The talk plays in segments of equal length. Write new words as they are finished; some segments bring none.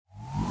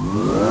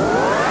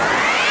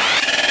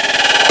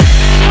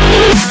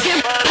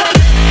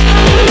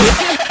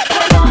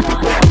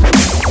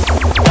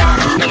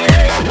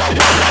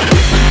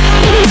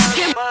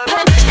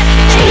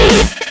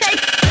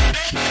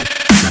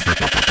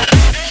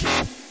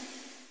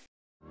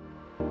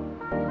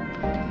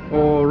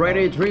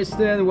everybody,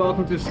 Tristan.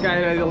 Welcome to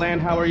Skydive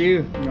DeLand. How are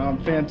you? I'm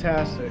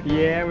fantastic.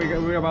 Yeah,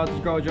 we're about to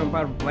go jump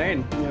out of a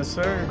plane. Yes,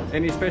 sir.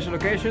 Any special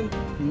occasion?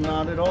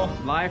 Not at all.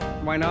 Life?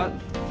 Why not?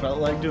 Felt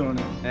like doing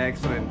it.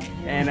 Excellent.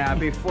 And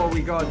before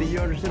we go, do you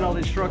understand all the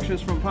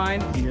instructions from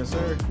Pine? Yes,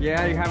 sir.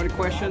 Yeah, you have any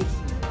questions?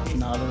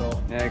 Not at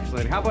all.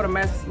 Excellent. How about a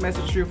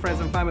message to your friends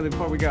and family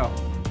before we go?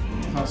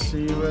 I'll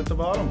see you at the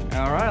bottom.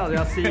 All right,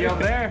 I'll see you up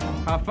there.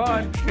 Have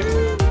fun.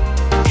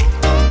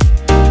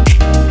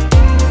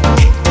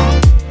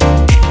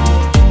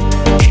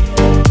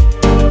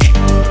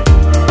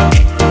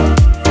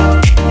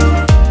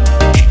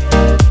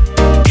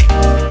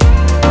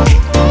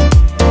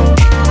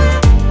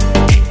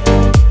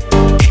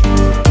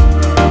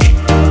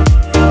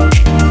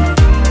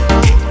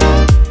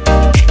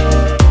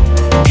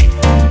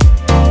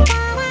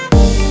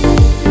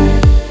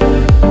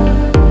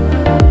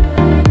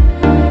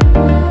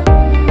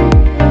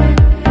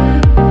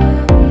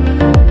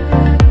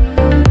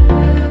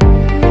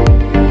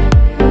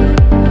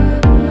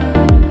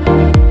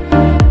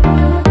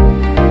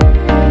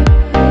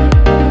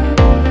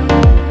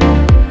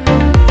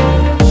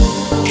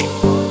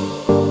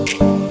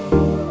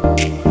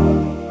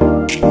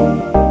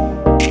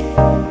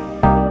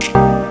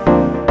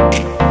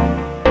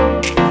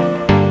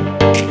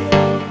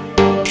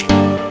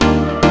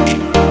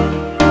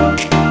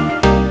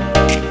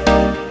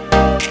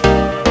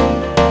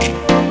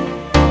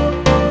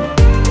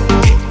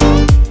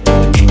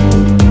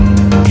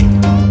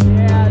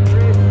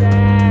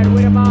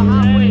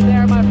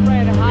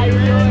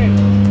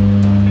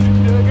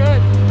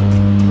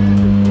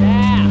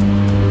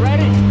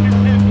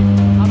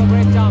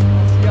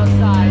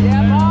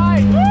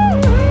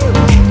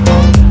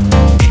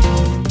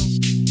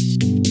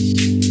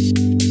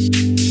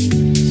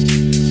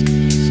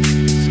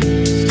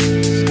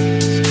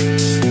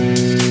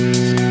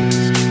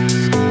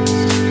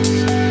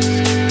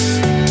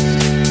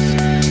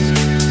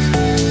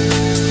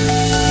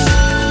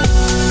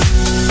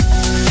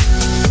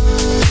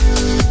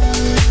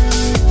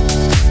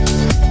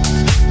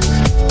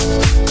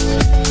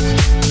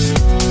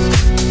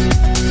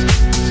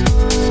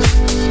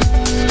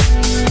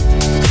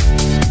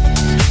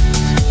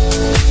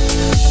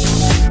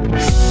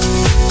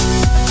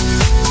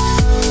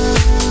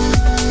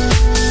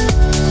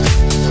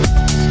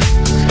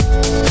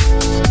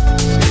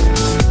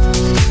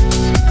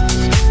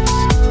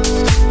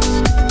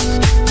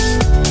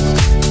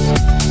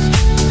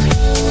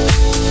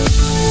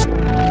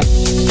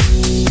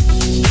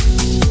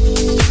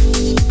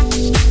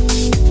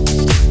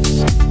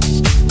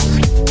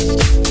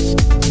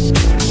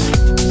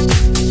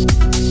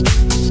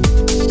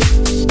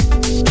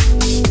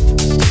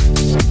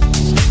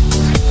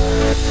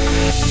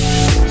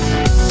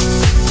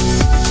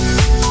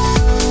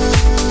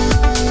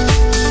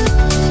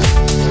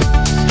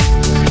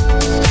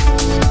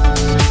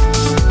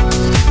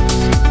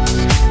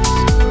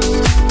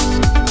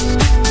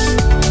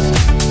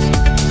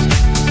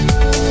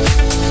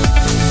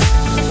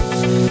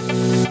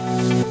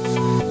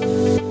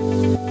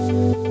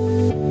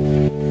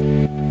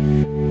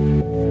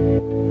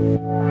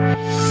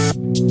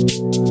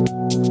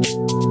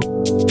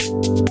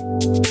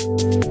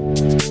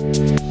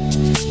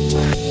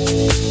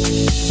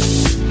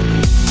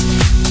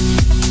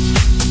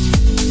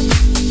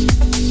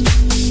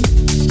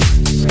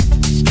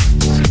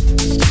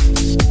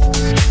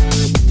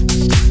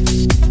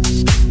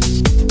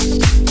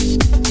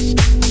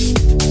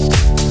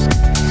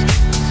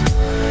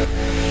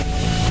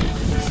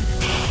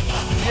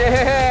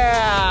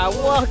 Yeah!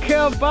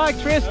 Welcome back,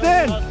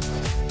 Tristan!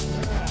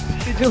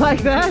 Did you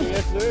like that?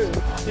 Yes, sir.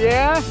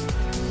 Yeah?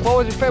 What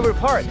was your favorite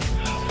part?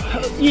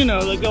 You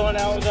know, the going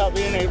out without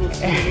being able to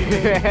see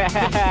anything.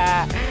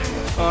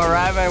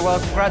 Alright, man. Well,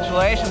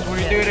 congratulations. Will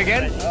you do it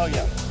again? Oh,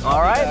 yeah.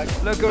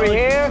 Alright, look over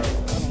here.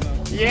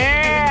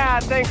 Yeah!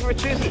 Thanks for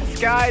choosing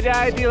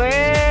Skydive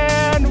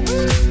DeLand.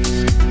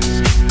 Woo!